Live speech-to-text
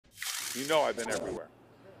You know I've been everywhere.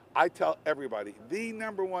 I tell everybody, the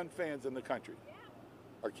 #1 fans in the country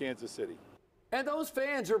are Kansas City. And those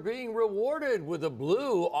fans are being rewarded with a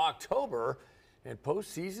blue October in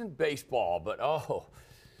postseason baseball. But oh,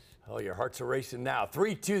 your hearts are racing now.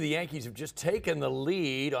 3-2, the Yankees have just taken the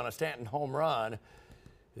lead on a Stanton home run.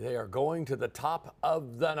 They are going to the top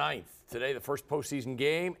of the ninth. Today, the first postseason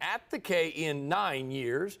game at the K in 9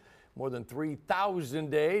 years, more than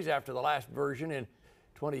 3,000 days after the last version in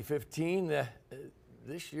 2015.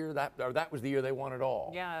 This year, that was the year they won it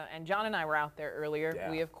all. Yeah, and John and I were out there earlier. Yeah.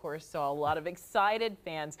 We, of course, saw a lot of excited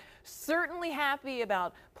fans, certainly happy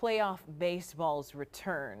about playoff baseball's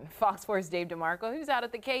return. Fox 4's Dave DeMarco, who's out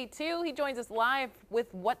at the K2, he joins us live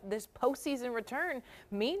with what this postseason return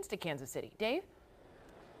means to Kansas City. Dave?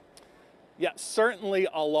 Yeah, certainly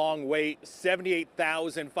a long wait,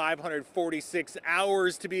 78,546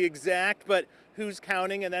 hours to be exact, but who's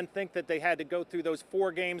counting? And then think that they had to go through those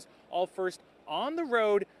 4 games all first on the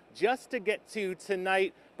road just to get to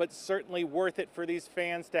tonight, but certainly worth it for these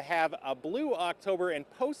fans to have a blue October and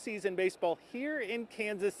postseason baseball here in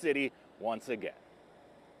Kansas City once again.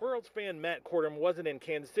 Royals fan Matt Cordham wasn't in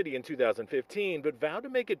Kansas City in 2015, but vowed to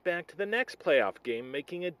make it back to the next playoff game,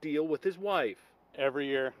 making a deal with his wife. Every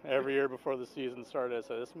year before the season started, I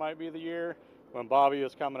said, this might be the year. When Bobby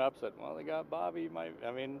was coming up, I said, well, they got Bobby, we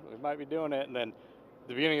might be doing it. And then at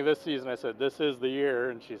the beginning of this season, I said, this is the year.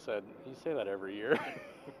 And she said, you say that every year.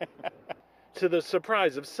 To the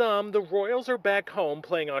surprise of some, the Royals are back home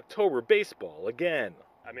playing October baseball again.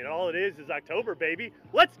 I mean, all it is October, baby.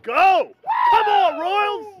 Let's go! Come on,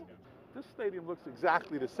 Royals! This stadium looks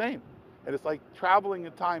exactly the same. And it's like traveling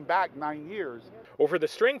in time back 9 years. Or for the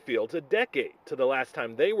Stringfields, a decade to the last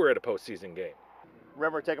time they were at a postseason game.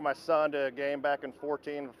 Remember taking my son to a game back in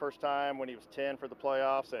 14 the first time when he was 10 for the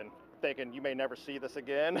playoffs and thinking you may never see this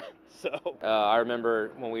again. So I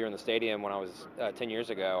remember when we were in the stadium when I was 10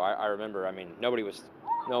 years ago. I remember, nobody was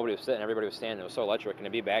sitting, everybody was standing. It was so electric, and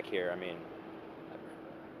to be back here, I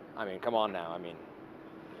mean, come on now.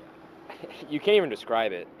 You can't even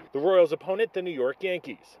describe it. The Royals' opponent, the New York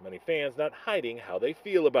Yankees. Many fans not hiding how they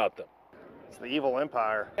feel about them. it's the evil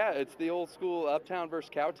empire. Yeah, it's the old school uptown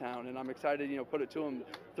versus cowtown, and I'm excited, put it to them.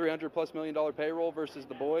 $300+ million payroll versus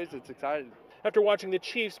the boys. It's exciting. After watching the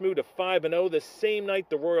Chiefs move to 5-0 the same night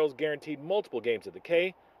the Royals guaranteed multiple games at the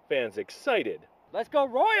K, fans excited. Let's go,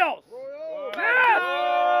 Royals! Royals! Yes!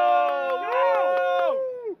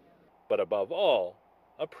 Go! But above all,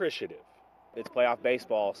 appreciative. It's playoff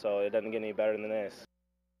baseball, so it doesn't get any better than this.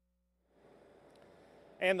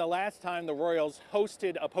 And the last time the Royals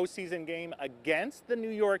hosted a postseason game against the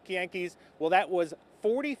New York Yankees, well, that was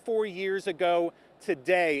 44 years ago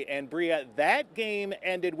today. And Bria, that game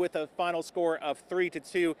ended with a final score of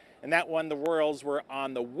 3-2, and that one the Royals were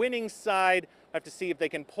on the winning side. We'll have to see if they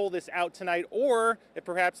can pull this out tonight, or if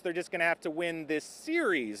perhaps they're just going to have to win this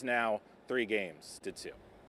series now 3-2.